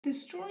The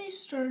story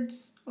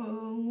starts a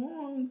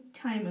long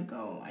time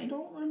ago. I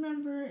don't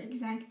remember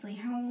exactly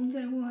how old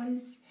I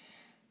was,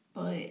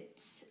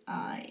 but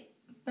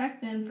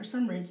back then, for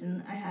some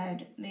reason, I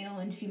had male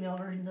and female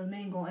versions of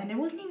Mangle, and it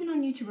wasn't even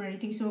on YouTube or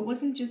anything, so it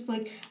wasn't just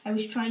like I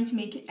was trying to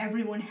make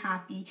everyone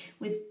happy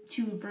with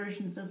two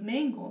versions of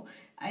Mangle.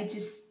 I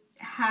just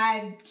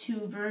had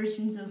two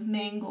versions of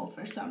Mangle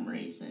for some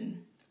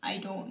reason. I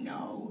don't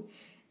know.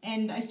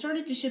 And I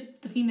started to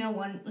ship the female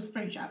one with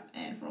Springtrap,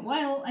 and for a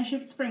while, I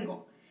shipped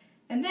Springle.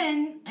 And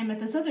then I met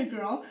this other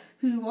girl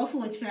who also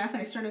liked FNAF, and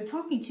I started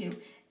talking to,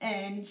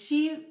 and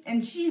she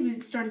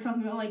started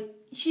talking about like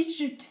she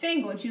shipped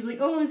Fangle, and she was like,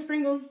 "Oh,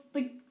 Springle's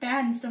like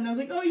bad and stuff," and I was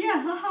like, "Oh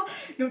yeah, haha."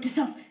 Note to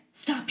self: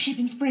 stop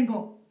shipping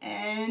Springle.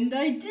 And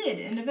I did,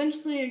 and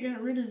eventually I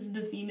got rid of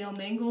the female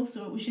Mangle,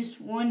 so it was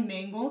just one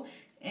Mangle,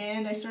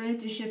 and I started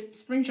to ship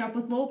Springtrap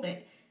with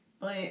Lolbit.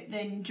 But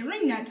then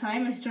during that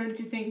time, I started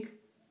to think,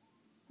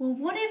 well,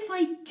 what if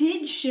I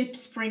did ship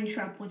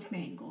Springtrap with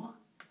Mangle?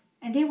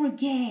 And they were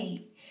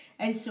gay.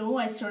 And so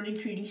I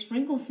started creating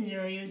Springle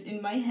scenarios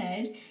in my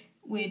head,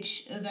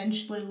 which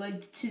eventually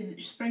led to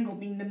Springle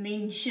being the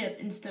main ship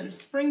instead of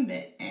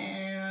Springbit.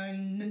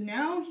 And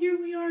now here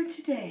we are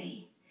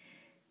today.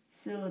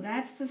 So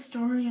that's the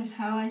story of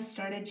how I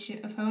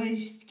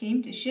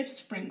came to ship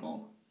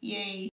Springle. Yay.